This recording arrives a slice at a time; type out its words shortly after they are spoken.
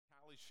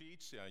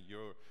sheets.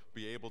 You'll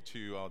be able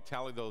to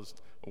tally those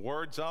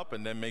words up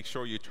and then make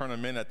sure you turn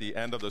them in at the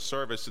end of the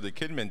service to the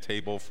Kidman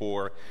table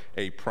for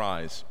a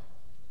prize.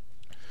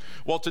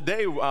 Well,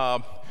 today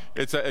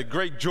it's a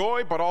great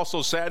joy, but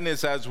also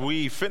sadness as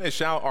we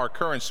finish out our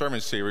current sermon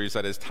series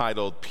that is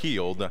titled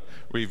Peeled,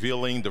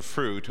 Revealing the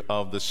Fruit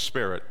of the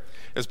Spirit.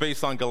 It's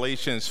based on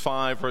Galatians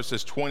 5,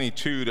 verses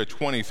 22 to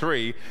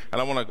 23,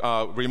 and I want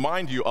to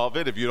remind you of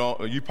it. If you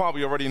don't, you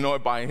probably already know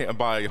it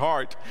by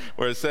heart,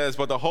 where it says,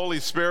 "But the Holy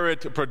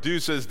Spirit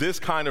produces this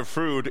kind of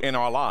fruit in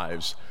our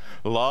lives: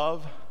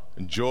 love,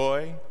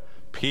 joy,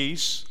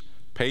 peace,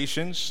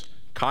 patience,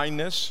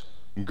 kindness,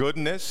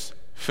 goodness,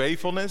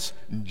 faithfulness,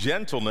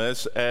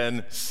 gentleness,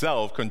 and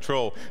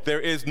self-control. There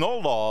is no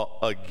law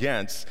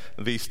against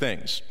these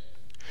things."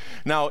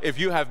 Now, if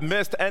you have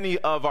missed any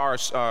of our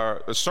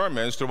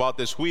sermons throughout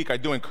this week, I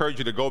do encourage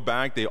you to go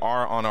back. They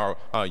are on our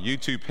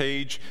YouTube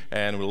page,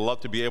 and we'd love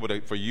to be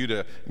able for you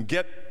to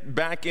get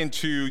back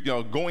into,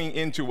 going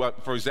into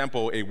what, for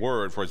example, a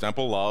word, for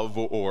example, love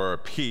or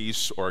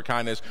peace or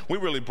kindness. We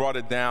really brought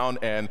it down,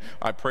 and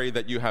I pray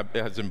that it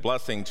has been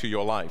blessing to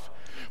your life.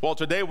 Well,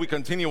 today we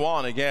continue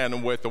on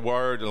again with the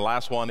word, and the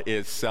last one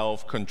is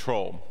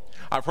self-control.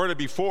 I've heard it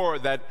before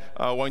that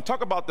when we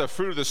talk about the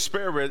fruit of the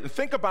Spirit,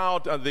 think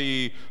about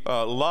the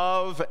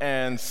love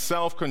and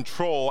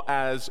self-control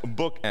as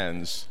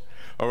bookends.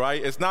 All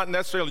right? It's not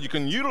necessarily you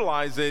can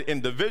utilize it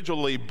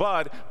individually,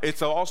 but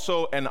it's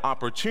also an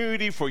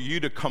opportunity for you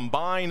to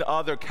combine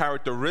other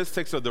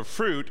characteristics of the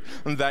fruit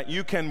that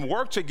you can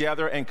work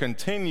together and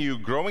continue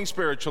growing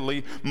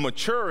spiritually,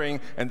 maturing,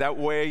 and that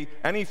way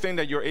anything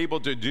that you're able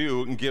to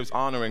do gives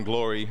honor and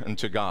glory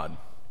unto God.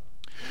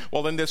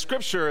 Well, in the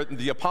scripture,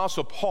 the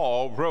Apostle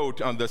Paul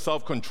wrote on the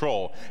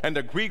self-control, and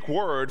the Greek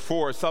word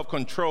for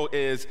self-control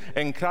is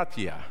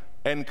enkratia.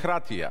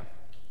 Enkratia.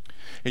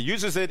 He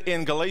uses it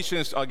in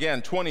Galatians,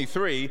 again,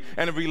 23,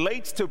 and it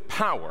relates to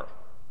power,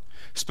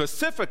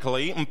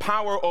 specifically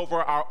power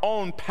over our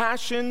own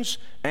passions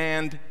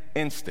and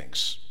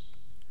instincts.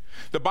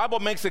 The Bible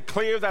makes it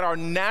clear that our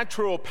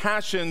natural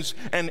passions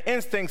and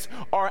instincts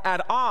are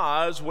at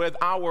odds with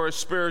our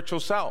spiritual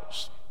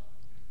selves.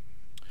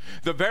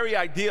 The very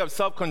idea of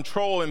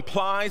self-control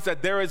implies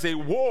that there is a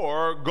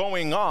war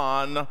going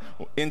on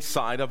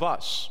inside of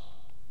us.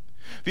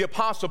 The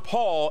Apostle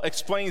Paul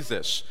explains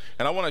this,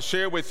 and I want to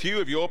share with you,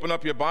 if you open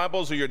up your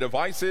Bibles or your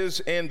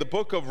devices, in the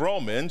book of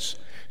Romans,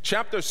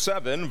 chapter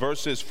 7,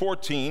 verses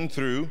 14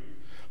 through,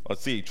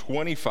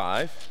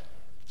 25,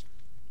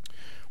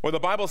 where the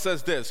Bible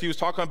says this. He was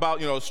talking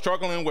about,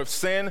 struggling with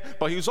sin,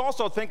 but he was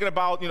also thinking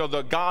about,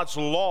 the God's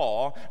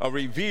law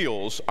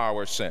reveals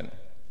our sin.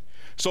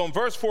 So in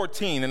verse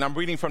 14, and I'm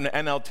reading from the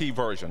NLT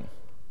version,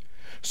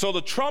 "So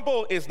the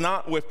trouble is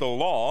not with the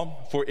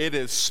law, for it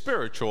is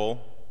spiritual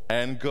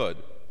and good.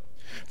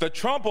 The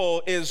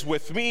trouble is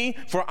with me,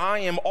 for I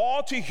am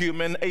all too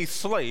human, a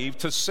slave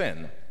to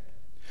sin.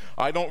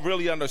 I don't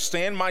really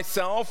understand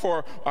myself,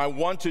 or I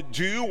want to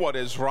do what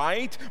is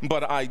right,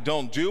 but I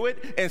don't do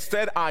it.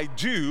 Instead, I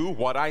do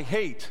what I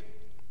hate.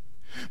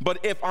 But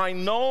if I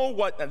know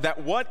what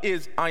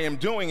I am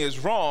doing is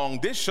wrong,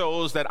 this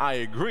shows that I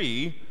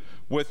agree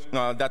with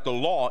that the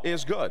law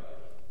is good.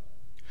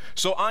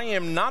 So I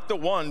am not the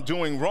one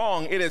doing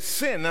wrong. It is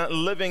sin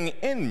living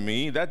in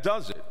me that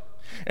does it.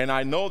 And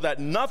I know that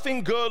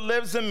nothing good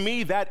lives in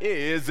me, that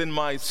is, in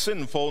my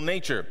sinful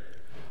nature.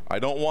 I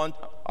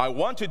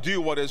want to do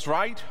what is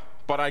right,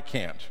 but I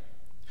can't.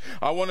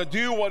 I want to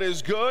do what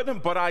is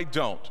good, but I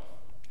don't.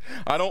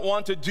 I don't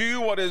want to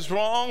do what is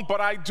wrong,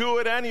 but I do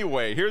it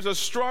anyway." Here's a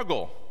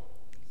struggle.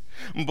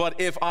 "But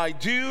if I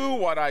do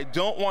what I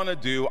don't want to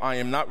do, I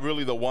am not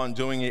really the one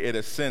doing it. It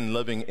is sin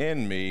living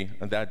in me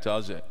that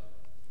does it."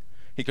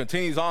 He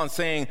continues on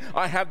saying,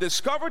 "I have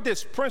discovered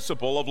this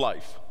principle of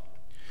life,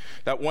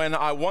 that when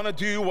I want to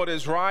do what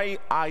is right,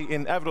 I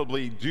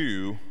inevitably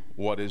do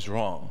what is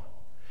wrong."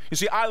 You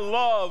see, I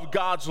love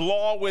God's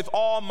law with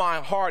all my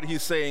heart,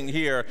 he's saying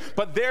here,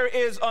 but there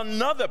is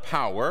another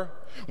power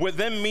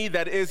within me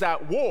that is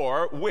at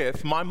war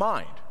with my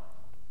mind.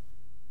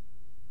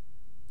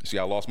 See,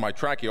 I lost my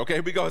track here. Okay,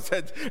 here we go.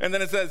 And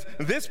then it says,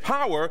 "This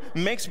power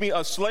makes me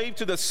a slave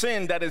to the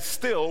sin that is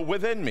still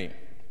within me.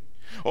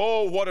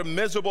 Oh, what a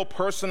miserable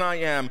person I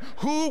am.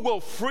 Who will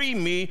free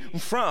me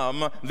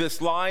from this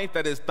life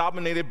that is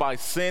dominated by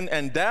sin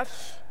and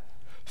death?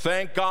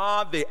 Thank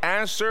God the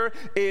answer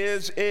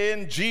is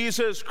in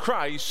Jesus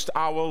Christ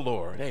our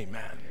Lord."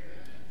 Amen.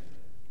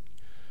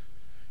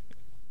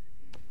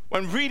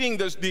 When reading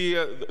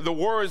the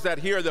words that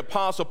here the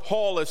Apostle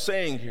Paul is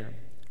saying here,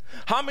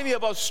 how many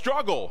of us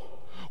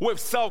struggle with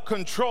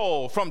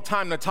self-control from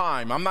time to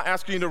time? I'm not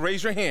asking you to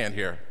raise your hand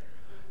here.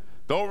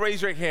 Don't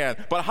raise your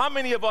hand. But how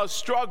many of us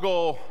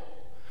struggle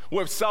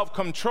with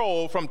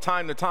self-control from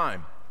time to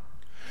time?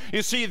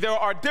 You see, there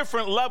are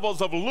different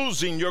levels of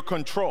losing your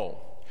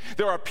control.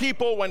 There are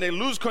people, when they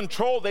lose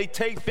control, they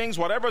take things,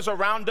 whatever's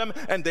around them,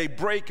 and they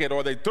break it,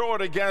 or they throw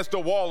it against the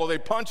wall, or they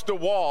punch the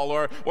wall,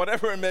 or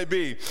whatever it may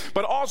be.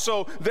 But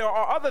also, there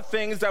are other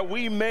things that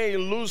we may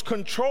lose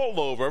control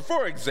over.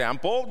 For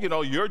example,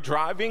 you're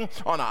driving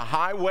on a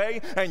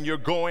highway, and you're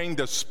going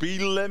the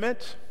speed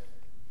limit.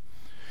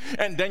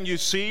 And then you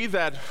see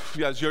that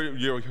as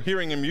you're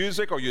hearing the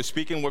music or you're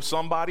speaking with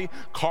somebody,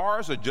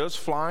 cars are just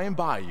flying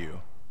by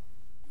you.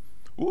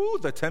 Ooh,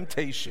 the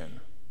temptation.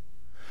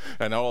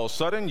 And all of a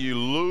sudden, you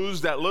lose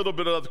that little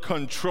bit of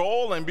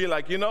control and be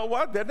like, you know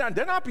what? They're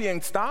not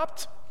being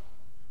stopped.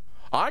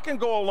 I can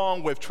go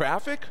along with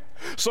traffic.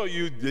 So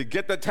you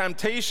get the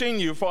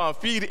temptation, you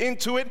feed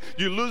into it,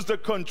 you lose the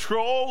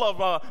control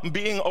of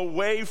being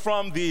away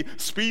from the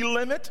speed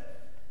limit.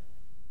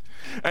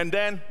 And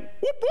then,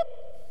 whoop, whoop.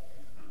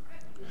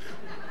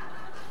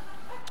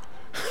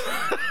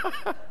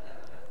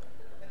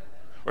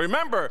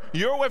 Remember,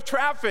 you're with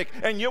traffic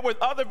and you're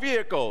with other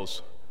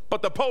vehicles.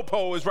 But the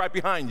popo is right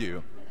behind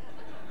you.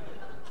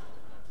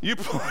 You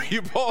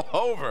pull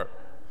over.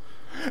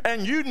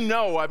 And you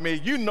know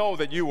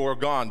that you were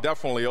gone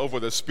definitely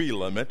over the speed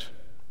limit.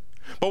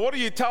 But what do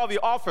you tell the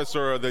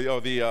officer or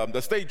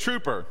the state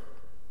trooper?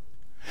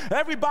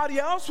 Everybody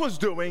else was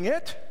doing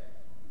it.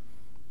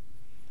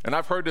 And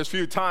I've heard this a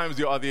few times.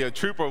 The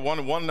trooper,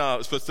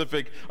 one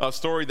specific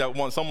story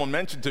that someone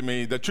mentioned to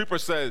me, the trooper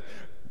said,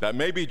 that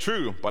may be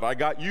true, but I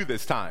got you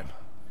this time.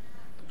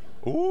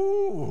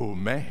 Ooh,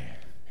 man.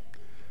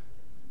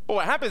 Well,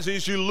 what happens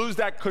is you lose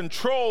that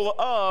control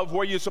of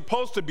where you're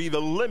supposed to be,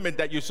 the limit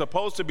that you're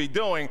supposed to be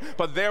doing,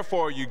 but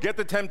therefore you get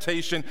the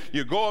temptation,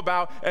 you go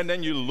about, and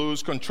then you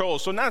lose control.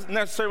 So not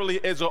necessarily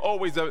is it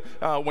always,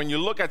 when you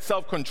look at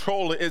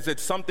self-control, is it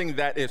something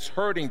that is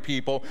hurting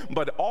people,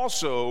 but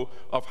also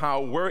of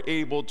how we're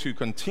able to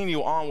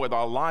continue on with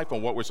our life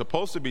and what we're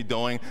supposed to be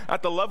doing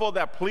at the level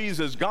that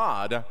pleases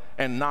God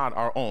and not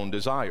our own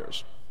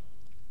desires.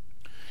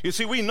 You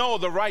see, we know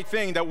the right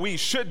thing that we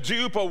should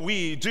do, but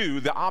we do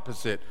the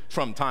opposite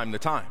from time to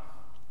time.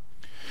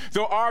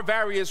 There are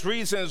various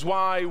reasons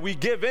why we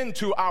give in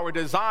to our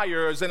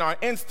desires and our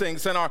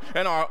instincts and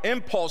our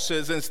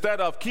impulses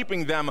instead of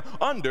keeping them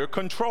under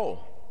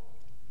control.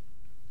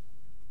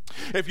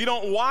 If you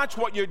don't watch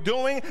what you're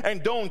doing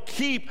and don't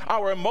keep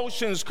our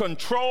emotions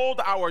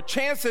controlled, our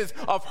chances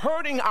of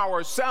hurting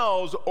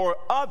ourselves or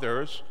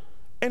others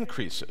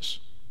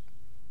increases.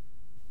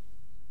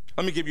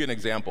 Let me give you an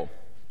example.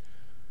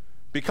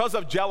 Because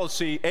of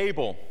jealousy,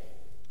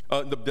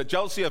 the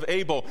jealousy of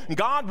Abel,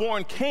 God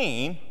warned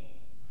Cain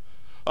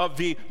of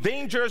the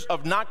dangers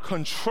of not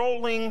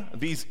controlling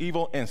these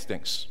evil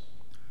instincts.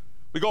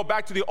 We go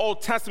back to the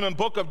Old Testament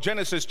book of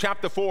Genesis,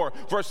 chapter 4,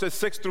 verses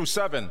 6 through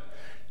 7.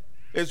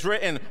 It's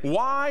written,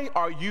 "Why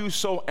are you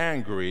so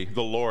angry?"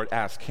 the Lord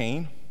asked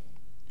Cain.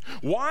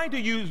 "Why do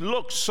you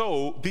look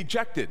so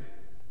dejected?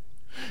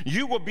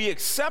 You will be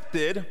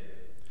accepted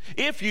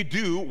if you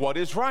do what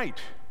is right.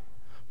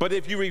 But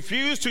if you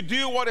refuse to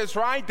do what is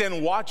right,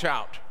 then watch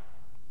out.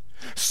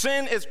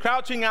 Sin is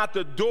crouching at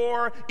the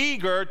door,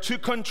 eager to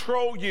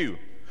control you.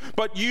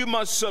 But you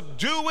must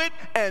subdue it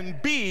and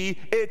be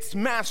its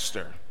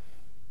master."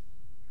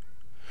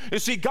 You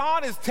see,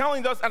 God is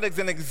telling us as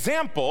an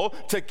example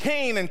to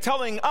Cain and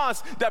telling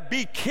us that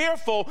be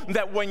careful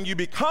that when you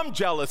become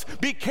jealous,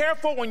 be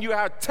careful when you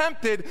are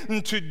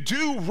tempted to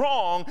do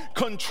wrong,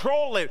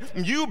 control it.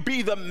 You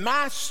be the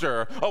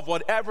master of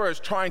whatever is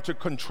trying to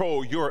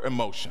control your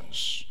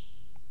emotions.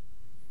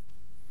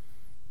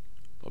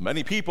 But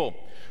many people,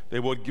 they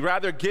would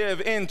rather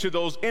give in to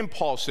those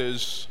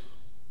impulses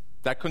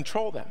that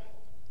control them.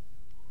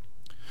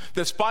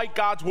 Despite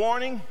God's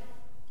warning,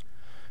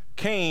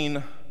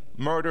 Cain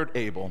murdered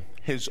Abel,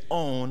 his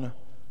own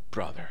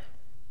brother.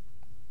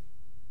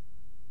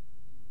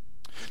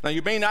 Now,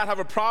 you may not have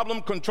a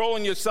problem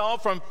controlling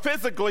yourself from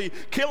physically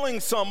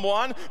killing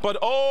someone, but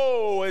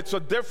it's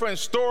a different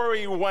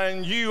story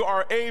when you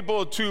are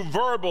able to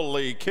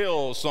verbally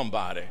kill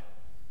somebody.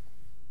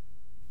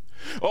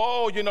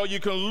 You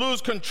can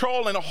lose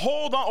control and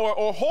hold on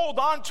or hold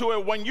on to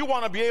it when you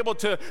want to be able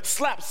to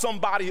slap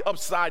somebody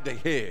upside the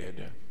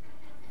head.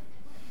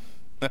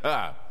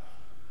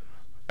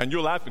 And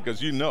you're laughing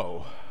because you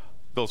know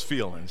those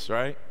feelings,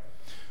 right?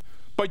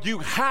 But you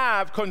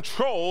have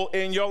control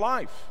in your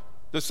life,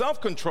 the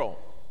self-control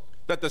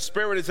that the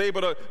Spirit is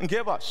able to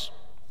give us.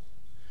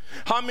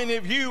 How many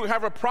of you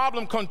have a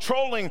problem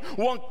controlling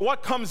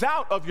what comes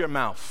out of your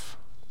mouth?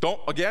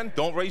 Don't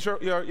raise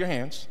your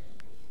hands.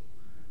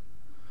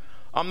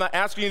 I'm not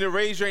asking you to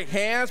raise your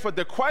hands, but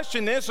the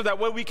question is so that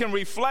way we can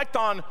reflect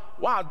on,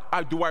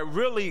 do I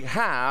really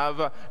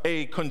have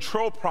a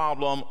control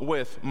problem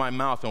with my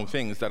mouth and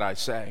things that I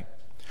say?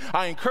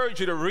 I encourage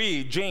you to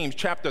read James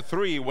chapter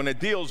 3 when it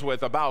deals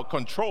with about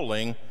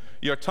controlling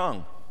your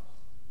tongue.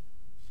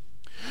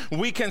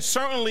 We can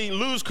certainly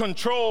lose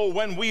control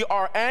when we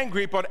are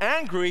angry, but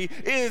angry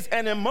is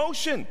an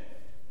emotion.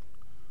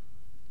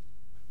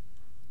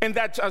 In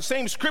that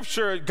same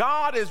scripture,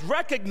 God is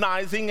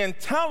recognizing and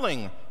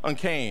telling on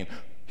Cain.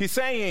 He's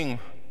saying,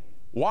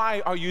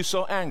 "Why are you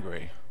so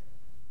angry?"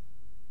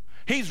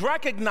 He's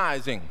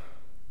recognizing.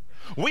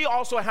 We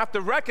also have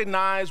to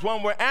recognize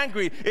when we're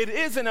angry. It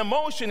is an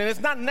emotion, and it's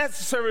not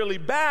necessarily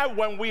bad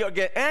when we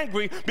get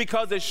angry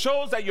because it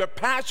shows that you're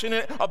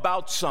passionate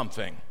about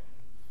something.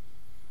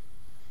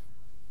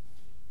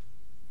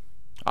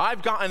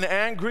 I've gotten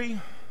angry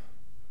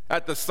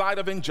at the sight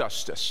of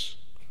injustice.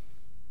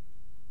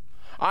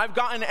 I've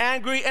gotten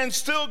angry and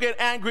still get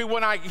angry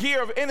when I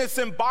hear of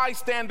innocent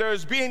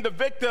bystanders being the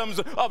victims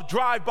of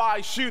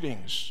drive-by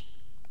shootings.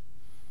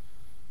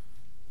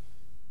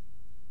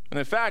 And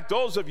in fact,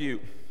 those of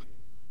you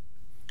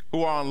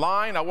who are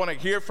online, I want to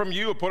hear from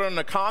you. Put in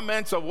the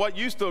comments of what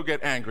you still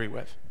get angry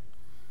with.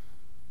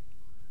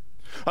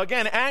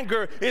 Again,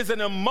 anger is an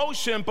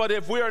emotion, but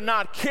if we are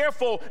not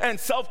careful and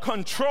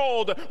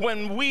self-controlled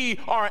when we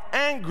are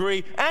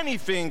angry,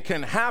 anything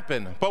can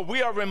happen. But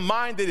we are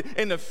reminded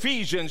in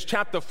Ephesians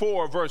chapter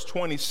 4, verse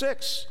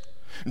 26,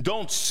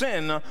 don't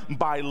sin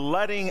by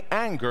letting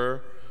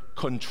anger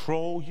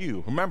control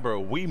you. Remember,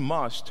 we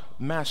must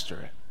master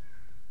it.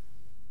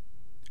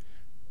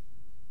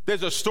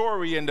 There's a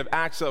story in the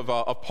Acts of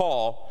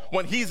Paul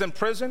when he's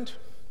imprisoned,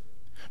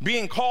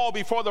 being called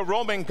before the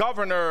Roman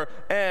governor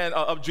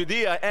of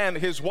Judea and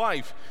his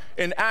wife.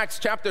 In Acts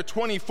chapter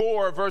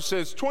 24,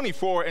 verses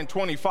 24 and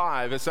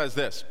 25, it says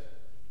this.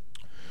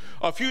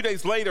 A few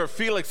days later,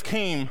 Felix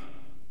came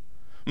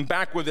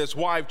back with his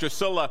wife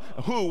Drusilla,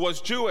 who was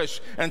Jewish,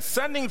 and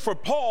sending for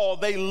Paul,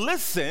 they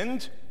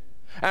listened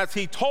as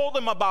he told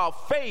them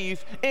about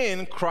faith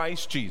in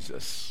Christ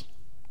Jesus.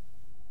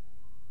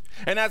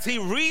 And as he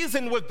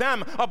reasoned with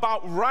them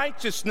about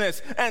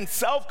righteousness and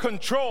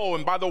self-control,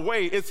 and by the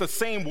way, it's the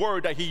same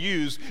word that he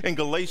used in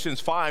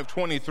Galatians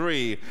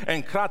 5:23,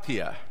 and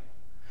kratia,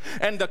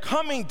 and the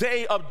coming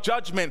day of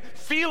judgment,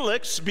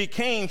 Felix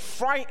became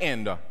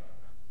frightened.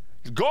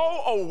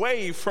 Go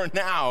away for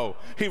now,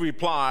 he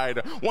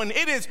replied. When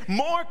it is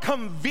more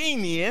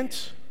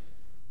convenient,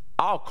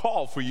 I'll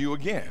call for you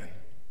again.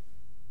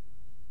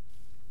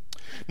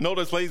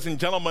 Notice, ladies and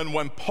gentlemen,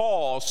 when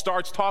Paul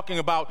starts talking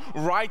about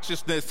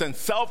righteousness and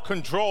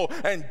self-control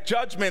and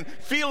judgment,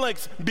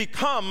 Felix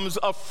becomes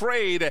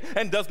afraid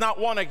and does not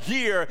want to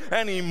hear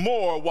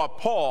anymore what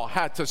Paul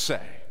had to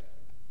say.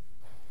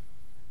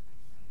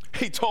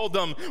 He told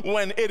them,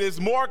 when it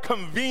is more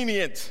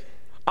convenient,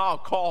 I'll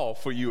call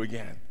for you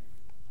again.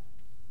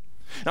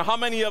 Now, how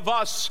many of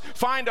us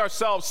find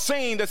ourselves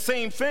saying the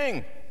same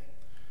thing?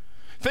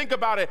 Think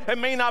about it. It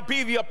may not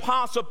be the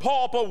Apostle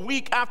Paul, but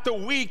week after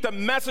week, the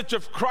message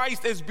of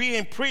Christ is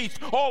being preached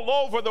all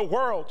over the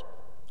world.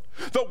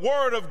 The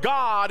Word of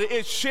God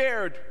is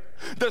shared.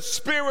 The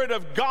Spirit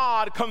of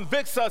God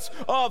convicts us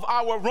of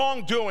our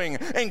wrongdoing,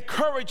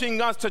 encouraging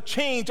us to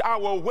change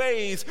our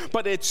ways.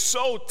 But it's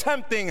so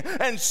tempting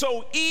and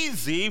so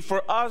easy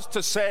for us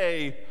to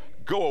say,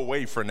 go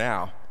away for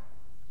now.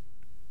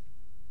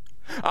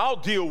 I'll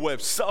deal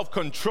with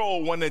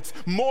self-control when it's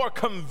more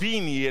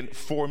convenient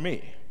for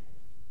me.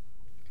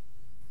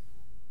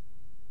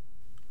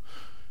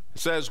 It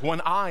says,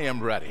 when I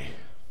am ready,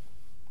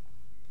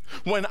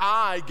 when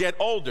I get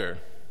older,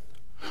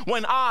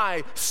 when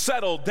I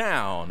settle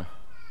down,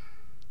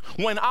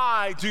 when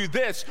I do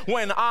this,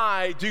 when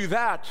I do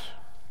that.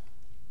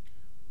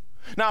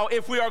 Now,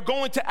 if we are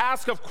going to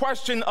ask a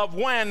question of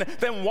when,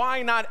 then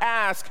why not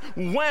ask,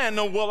 when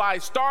will I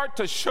start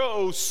to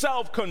show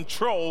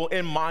self-control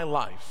in my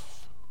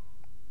life?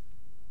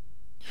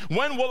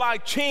 When will I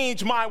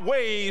change my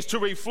ways to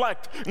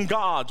reflect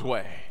God's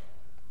way?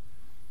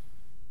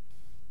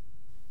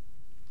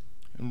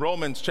 In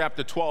Romans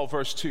chapter 12,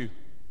 verse 2,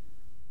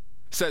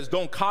 says,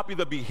 don't copy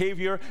the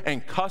behavior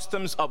and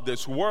customs of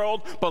this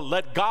world, but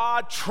let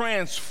God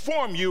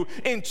transform you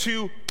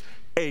into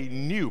a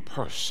new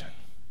person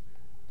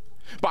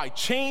by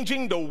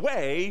changing the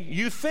way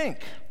you think.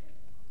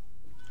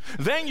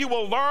 Then you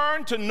will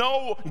learn to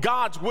know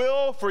God's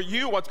will for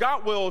you, what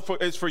God's will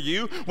is for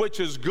you, which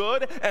is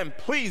good and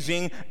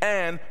pleasing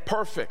and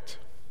perfect.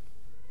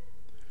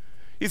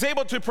 He's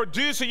able to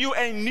produce in you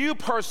a new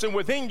person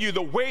within you,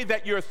 the way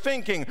that you're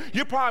thinking.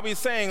 You're probably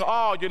saying,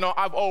 oh,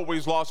 I've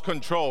always lost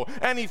control.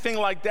 Anything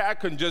like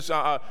that can just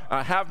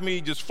have me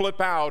just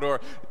flip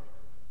out.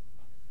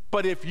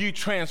 But if you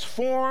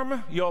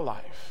transform your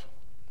life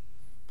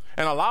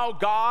and allow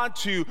God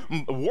to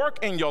work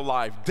in your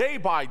life day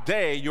by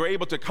day, you're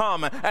able to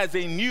come as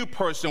a new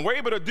person. We're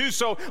able to do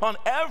so on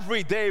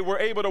every day. We're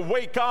able to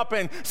wake up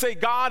and say,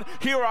 God,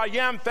 here I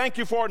am. Thank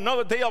you for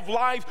another day of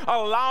life.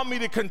 Allow me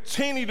to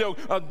continue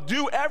to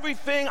do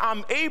everything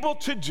I'm able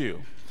to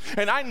do.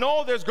 And I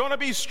know there's going to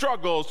be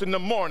struggles in the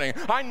morning.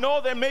 I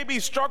know there may be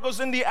struggles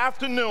in the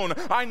afternoon.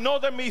 I know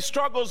there may be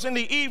struggles in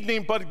the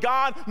evening, but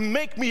God,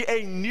 make me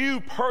a new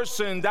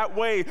person. That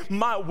way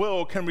my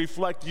will can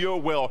reflect your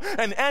will.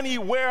 And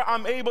anywhere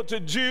I'm able to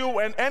do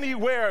and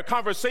anywhere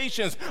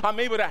conversations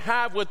I'm able to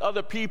have with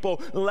other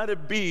people, let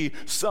it be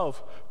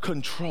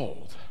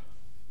self-controlled.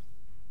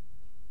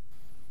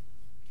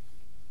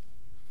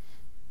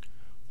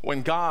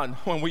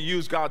 When we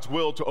use God's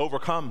will to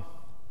overcome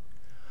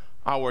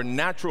our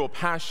natural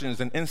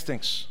passions and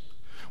instincts,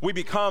 we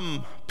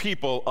become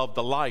people of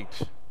the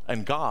light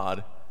and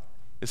God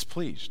is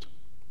pleased.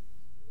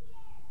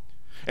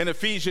 In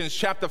Ephesians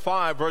chapter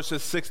 5,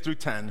 verses 6 through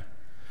 10,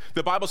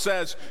 the Bible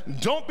says,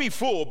 "Don't be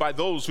fooled by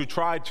those who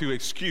try to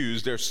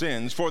excuse their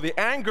sins, for the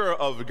anger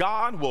of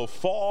God will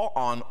fall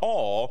on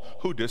all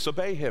who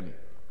disobey him.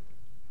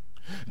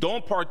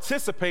 Don't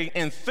participate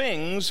in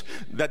things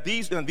that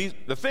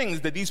the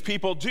things that these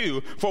people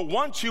do. For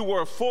once you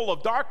were full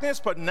of darkness,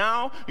 but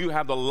now you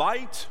have the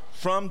light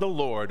from the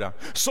Lord.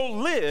 So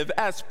live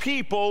as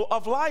people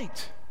of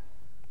light.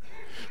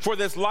 For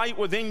this light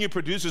within you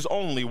produces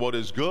only what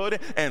is good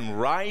and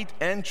right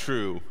and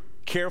true.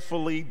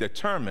 Carefully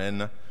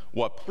determine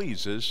what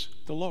pleases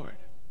the Lord."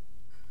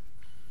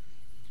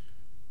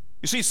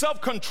 You see,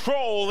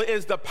 self-control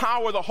is the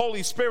power the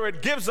Holy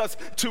Spirit gives us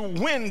to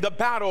win the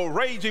battle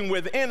raging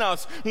within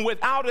us.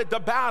 Without it, the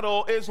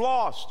battle is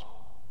lost.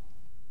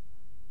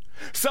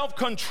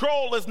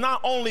 Self-control is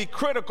not only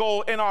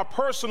critical in our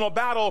personal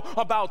battle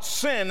about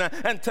sin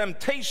and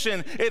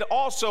temptation, it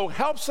also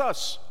helps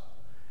us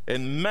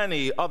in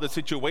many other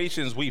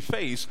situations we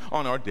face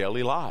on our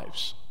daily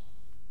lives.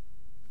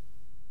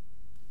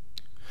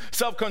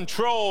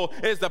 Self-control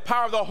is the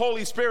power the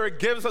Holy Spirit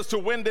gives us to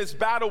win this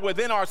battle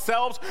within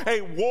ourselves,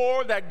 a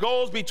war that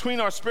goes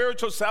between our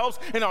spiritual selves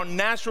and our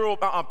natural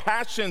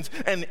passions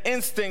and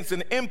instincts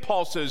and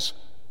impulses.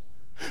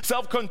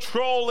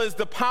 Self-control is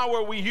the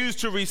power we use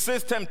to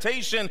resist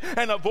temptation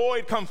and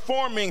avoid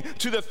conforming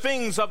to the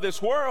things of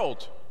this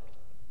world.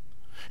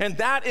 And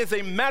that is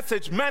a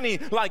message many,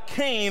 like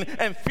Cain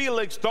and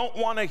Felix, don't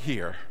want to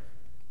hear.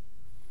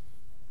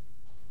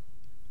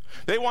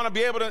 They want to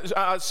be able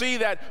to see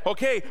that,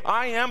 okay,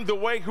 I am the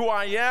way who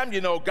I am.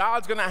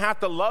 God's going to have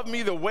to love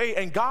me the way,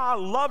 and God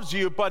loves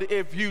you. But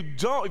if you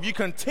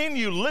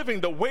continue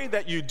living the way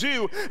that you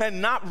do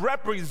and not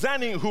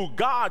representing who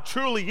God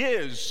truly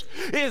is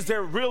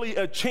there really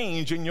a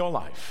change in your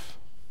life?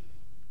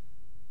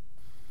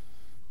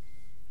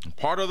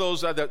 Part of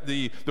those,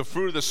 the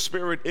fruit of the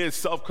Spirit is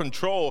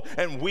self-control,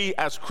 and we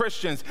as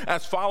Christians,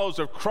 as followers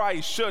of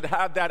Christ, should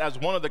have that as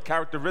one of the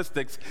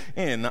characteristics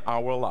in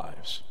our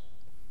lives.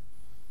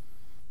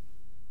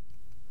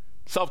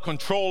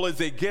 Self-control is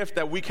a gift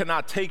that we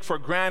cannot take for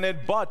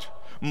granted, but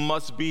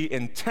must be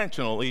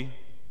intentionally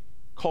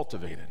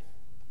cultivated.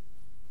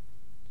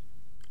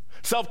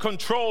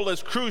 Self-control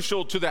is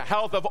crucial to the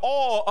health of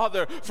all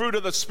other fruit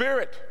of the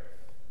Spirit.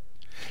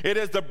 It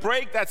is the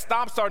brake that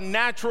stops our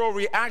natural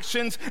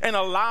reactions and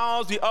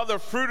allows the other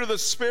fruit of the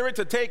Spirit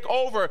to take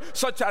over,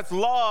 such as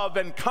love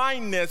and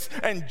kindness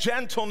and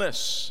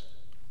gentleness.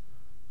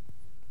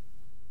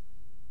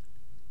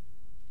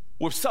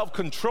 With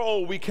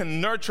self-control, we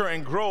can nurture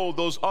and grow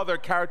those other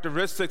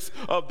characteristics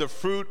of the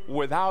fruit.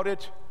 Without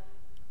it,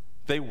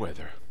 they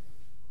wither.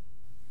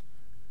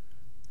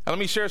 And let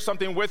me share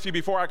something with you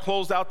before I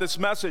close out this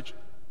message.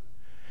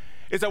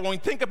 Is that when we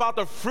think about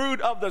the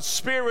fruit of the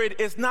Spirit,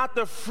 it's not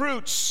the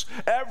fruits.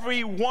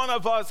 Every one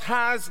of us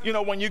has,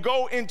 when you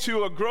go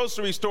into a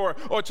grocery store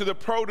or to the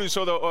produce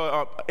or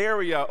the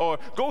area, or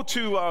go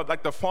to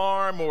like the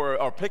farm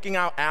or picking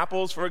out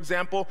apples, for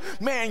example,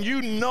 man,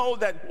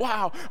 that,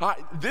 wow,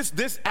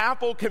 this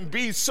apple can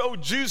be so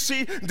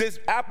juicy. This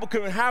apple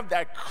can have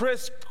that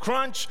crisp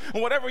crunch,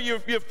 whatever you're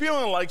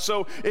feeling like.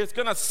 So it's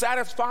going to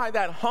satisfy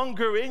that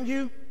hunger in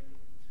you.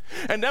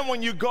 And then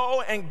when you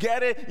go and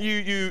get it,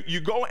 you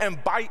go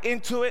and bite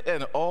into it,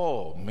 and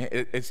oh man,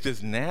 it's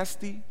just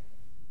nasty.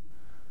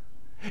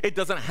 It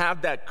doesn't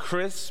have that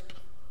crisp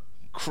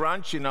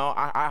crunch,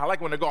 I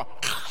like when they go,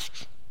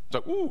 it's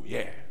like, ooh,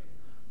 yeah.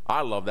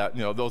 I love that,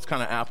 those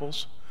kind of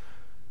apples.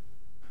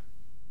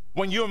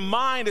 When your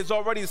mind is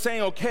already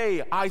saying,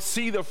 okay, I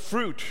see the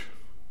fruit.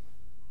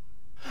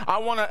 I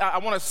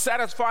want to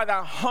satisfy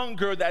that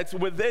hunger that's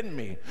within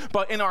me.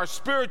 But in our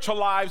spiritual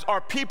lives, are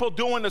people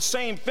doing the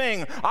same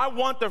thing? I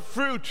want the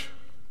fruit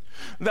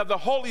that the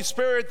Holy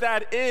Spirit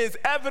that is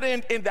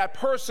evident in that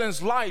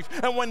person's life.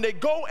 And when they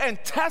go and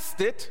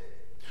test it,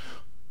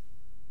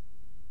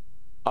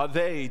 are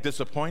they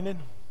disappointed?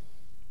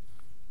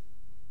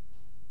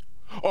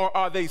 Or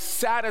are they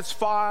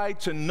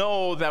satisfied to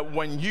know that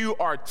when you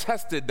are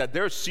tested, that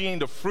they're seeing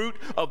the fruit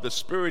of the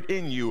Spirit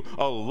in you,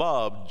 of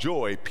love,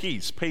 joy,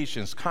 peace,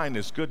 patience,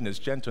 kindness, goodness,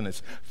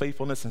 gentleness,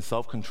 faithfulness, and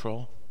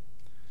self-control?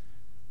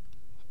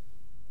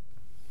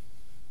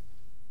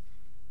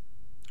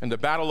 In the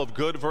battle of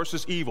good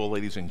versus evil,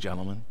 ladies and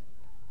gentlemen,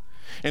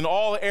 in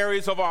all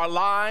areas of our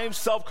lives,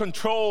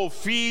 self-control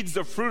feeds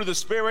the fruit of the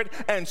Spirit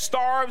and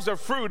starves the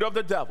fruit of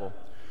the devil.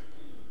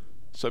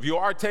 So if you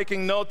are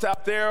taking notes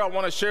out there, I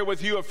want to share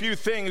with you a few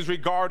things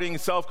regarding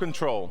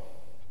self-control.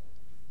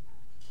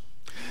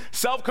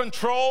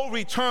 Self-control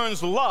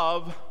returns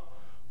love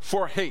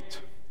for hate.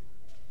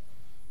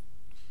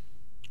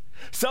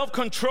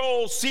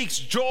 Self-control seeks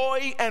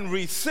joy and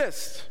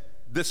resists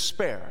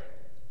despair.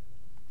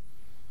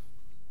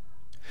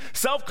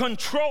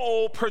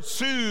 Self-control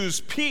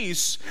pursues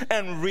peace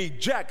and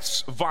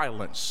rejects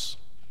violence.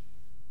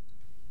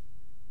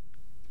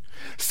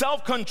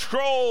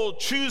 Self-control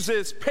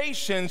chooses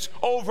patience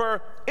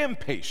over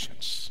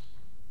impatience.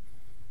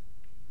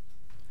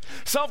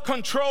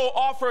 Self-control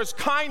offers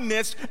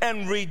kindness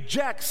and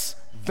rejects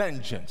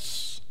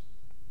vengeance.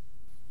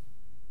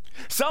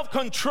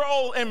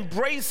 Self-control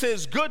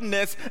embraces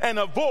goodness and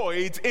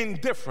avoids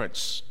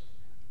indifference.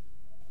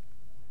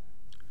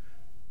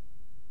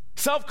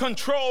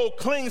 Self-control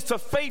clings to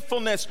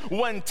faithfulness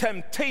when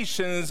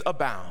temptations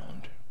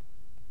abound.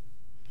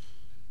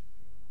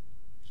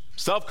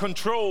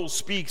 Self-control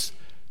speaks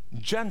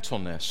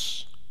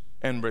gentleness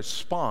and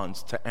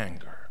responds to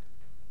anger.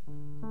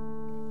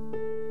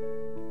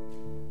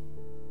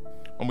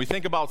 When we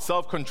think about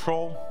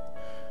self-control,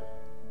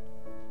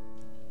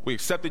 we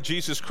accepted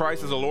Jesus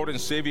Christ as a Lord and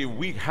Savior.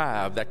 We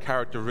have that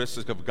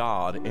characteristic of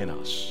God in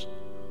us.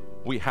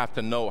 We have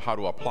to know how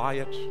to apply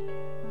it,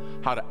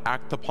 how to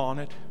act upon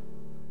it.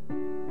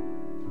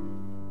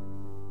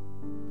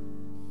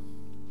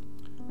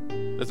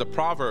 There's a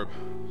proverb,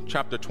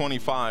 chapter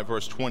 25,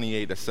 verse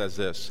 28, that says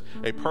this: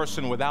 a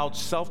person without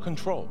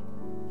self-control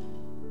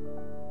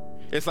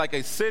is like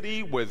a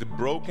city with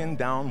broken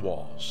down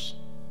walls.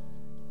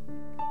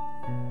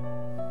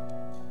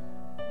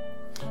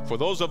 For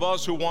those of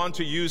us who want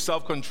to use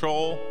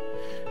self-control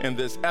in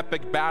this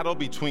epic battle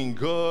between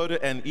good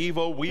and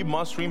evil, we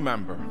must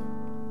remember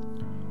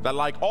that,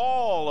 like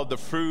all of the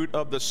fruit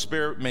of the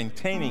Spirit,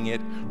 maintaining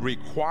it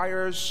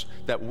requires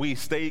that we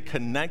stay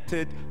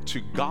connected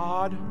to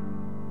God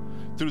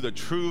through the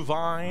true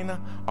vine,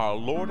 our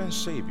Lord and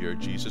Savior,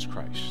 Jesus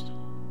Christ.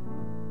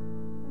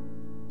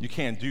 You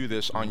can't do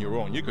this on your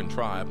own. You can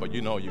try, but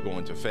you know you're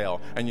going to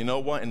fail. And you know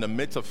what? In the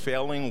midst of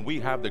failing, we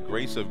have the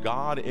grace of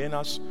God in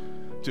us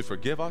to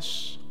forgive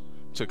us,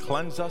 to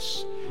cleanse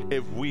us,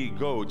 if we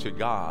go to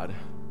God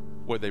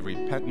with a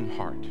repentant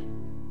heart.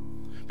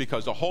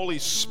 Because the Holy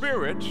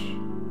Spirit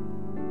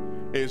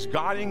is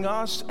guiding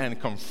us and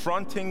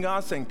confronting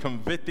us and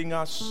convicting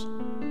us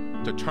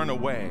to turn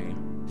away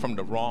from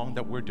the wrong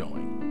that we're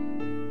doing.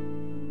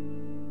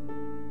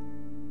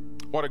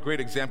 What a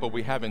great example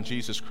we have in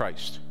Jesus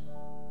Christ.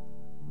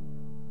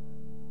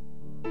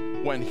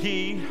 When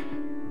he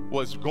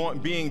was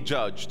being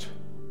judged,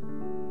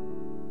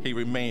 he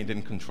remained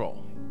in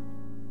control.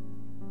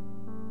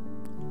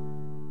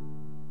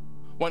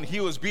 When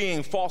he was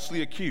being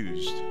falsely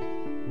accused,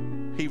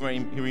 he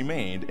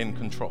remained in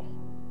control.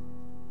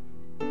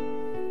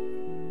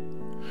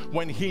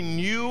 When he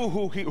knew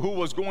who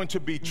was going to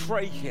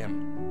betray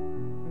him,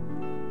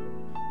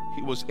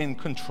 he was in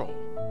control.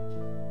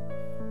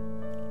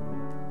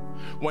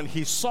 When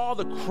he saw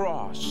the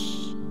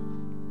cross,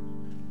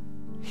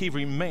 he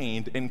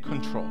remained in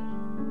control.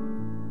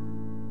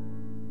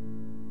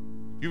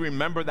 You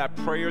remember that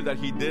prayer that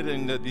he did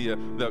in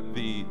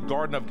the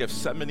Garden of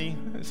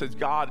Gethsemane? It says,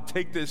 God,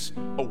 take this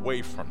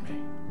away from me.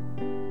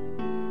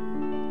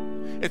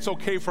 It's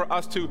okay for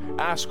us to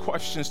ask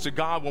questions to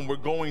God when we're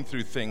going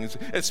through things,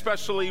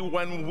 especially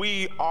when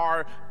we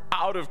are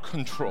out of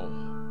control.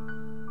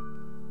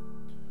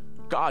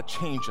 God,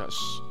 change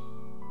us.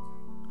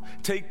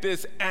 Take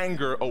this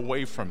anger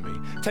away from me.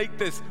 Take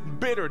this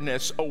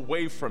bitterness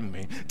away from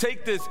me.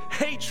 Take this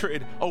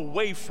hatred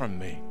away from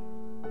me.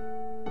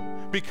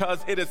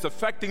 Because it is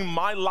affecting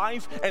my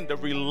life and the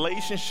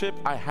relationship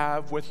I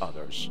have with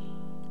others.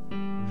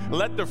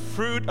 Let the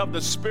fruit of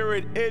the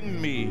Spirit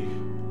in me,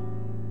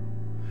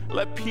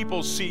 let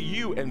people see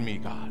you in me,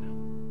 God.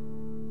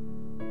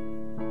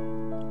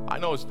 I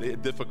know it's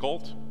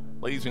difficult,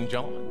 ladies and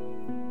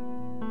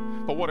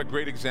gentlemen, but what a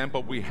great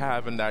example we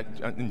have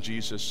in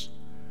Jesus.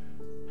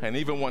 And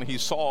even when he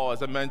saw,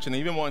 as I mentioned,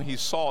 even when he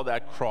saw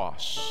that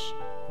cross,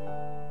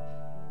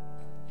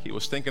 he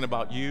was thinking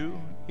about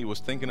you, he was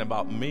thinking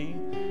about me,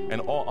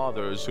 and all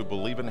others who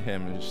believe in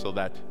him, so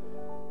that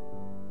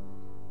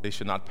they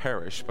should not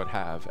perish but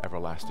have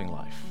everlasting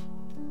life.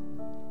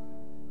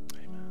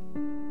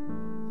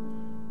 Amen.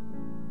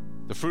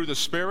 The fruit of the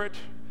Spirit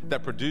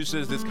that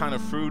produces this kind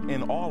of fruit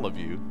in all of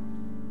you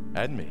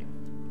and me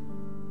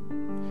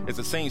is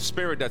the same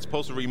Spirit that's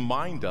supposed to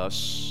remind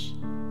us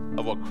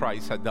of what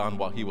Christ had done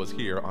while he was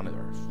here on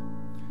earth.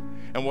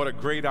 And what a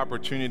great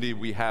opportunity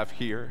we have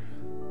here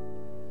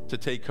to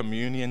take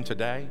communion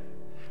today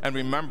and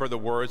remember the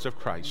words of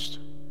Christ.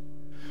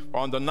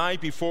 On the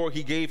night before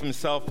he gave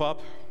himself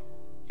up,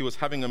 he was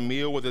having a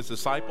meal with his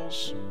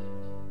disciples.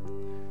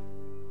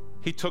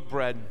 He took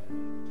bread.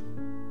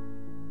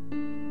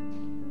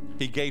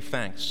 He gave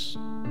thanks.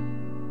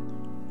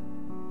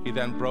 He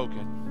then broke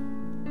it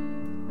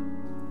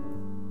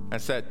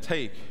and said,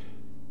 "Take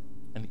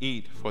and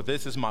eat, for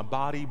this is my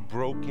body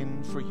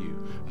broken for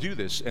you. Do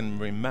this in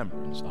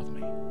remembrance of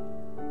me."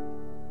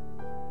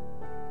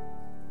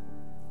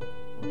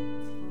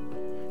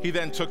 He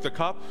then took the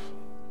cup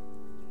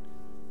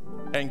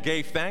and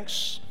gave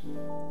thanks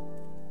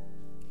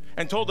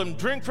and told them,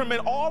 "Drink from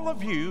it, all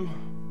of you,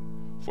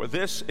 for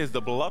this is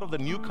the blood of the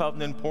new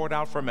covenant poured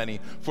out for many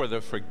for the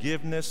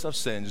forgiveness of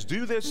sins.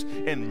 Do this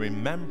in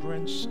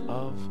remembrance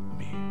of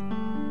me."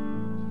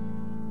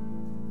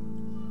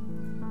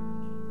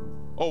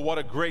 Oh, what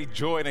a great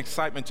joy and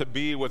excitement to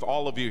be with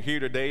all of you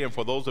here today, and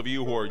for those of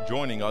you who are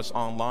joining us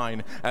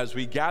online as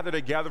we gather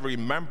together,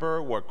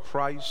 remember what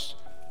Christ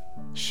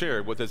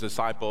shared with his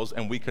disciples,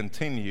 and we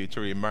continue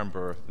to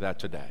remember that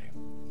today.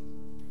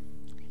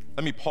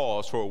 Let me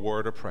pause for a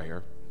word of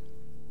prayer.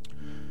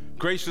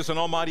 Gracious and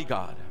almighty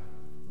God,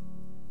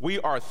 we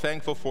are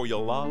thankful for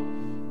your love,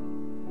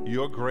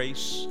 your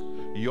grace,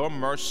 your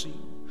mercy,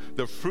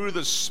 the fruit of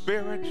the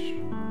Spirit,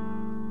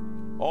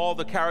 all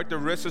the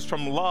characteristics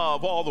from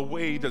love all the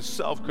way to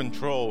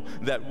self-control,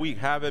 that we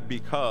have it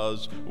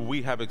because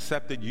we have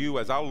accepted you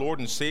as our Lord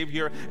and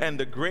Savior, and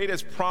the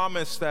greatest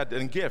promise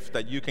and gift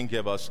that you can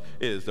give us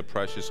is the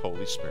precious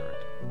Holy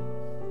Spirit.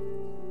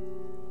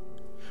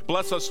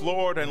 Bless us,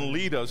 Lord, and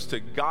lead us to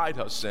guide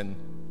us.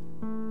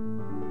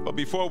 But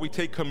before we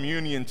take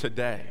communion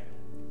today,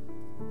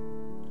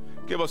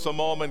 give us a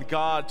moment,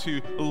 God,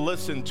 to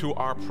listen to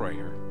our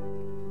prayer,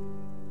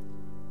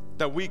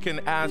 that we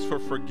can ask for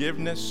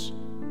forgiveness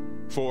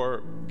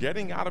for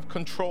getting out of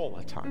control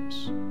at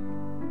times,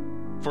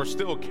 for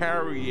still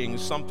carrying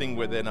something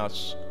within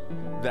us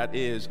that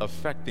is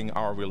affecting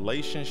our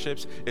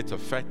relationships, it's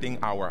affecting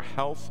our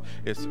health,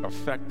 it's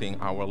affecting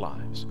our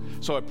lives.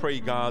 So I pray,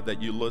 God,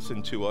 that you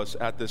listen to us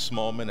at this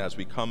moment as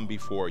we come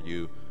before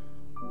you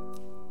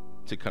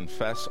to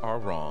confess our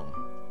wrong.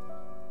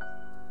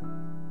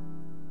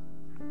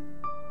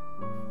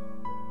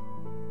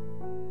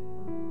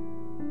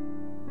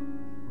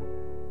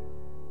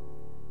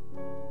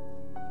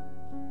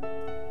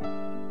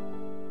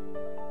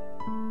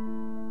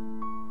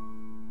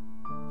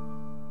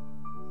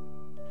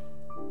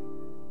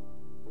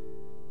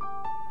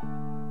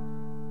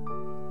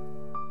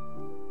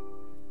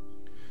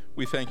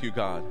 We thank you,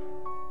 God,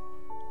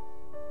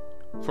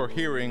 for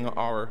hearing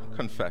our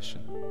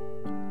confession,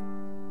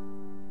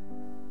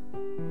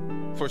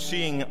 for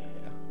seeing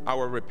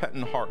our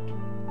repentant heart.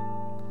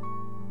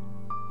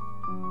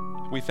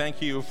 We thank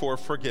you for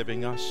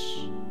forgiving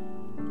us,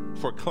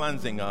 for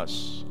cleansing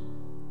us,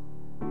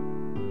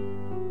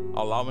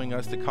 allowing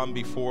us to come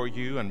before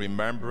you and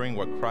remembering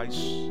what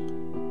Christ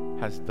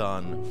has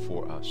done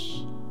for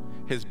us.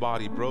 His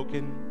body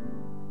broken,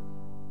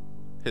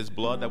 his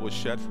blood that was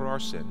shed for our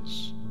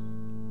sins.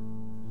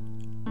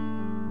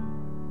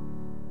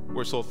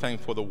 We're so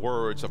thankful for the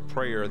words of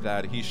prayer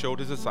that he showed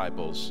his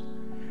disciples.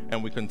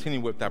 And we continue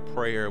with that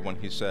prayer when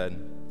he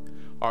said,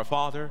 Our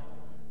Father,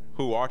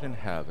 who art in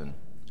heaven,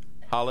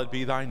 hallowed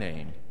be thy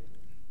name.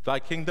 Thy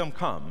kingdom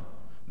come,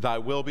 thy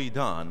will be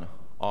done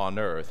on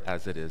earth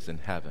as it is in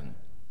heaven.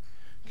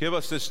 Give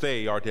us this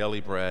day our daily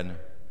bread,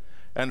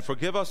 and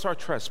forgive us our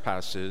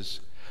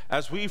trespasses,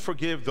 as we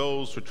forgive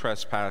those who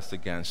trespass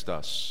against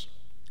us.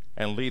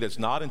 And lead us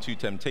not into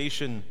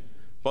temptation,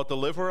 but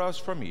deliver us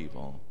from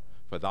evil.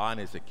 For thine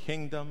is the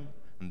kingdom,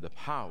 and the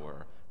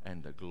power,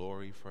 and the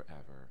glory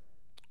forever.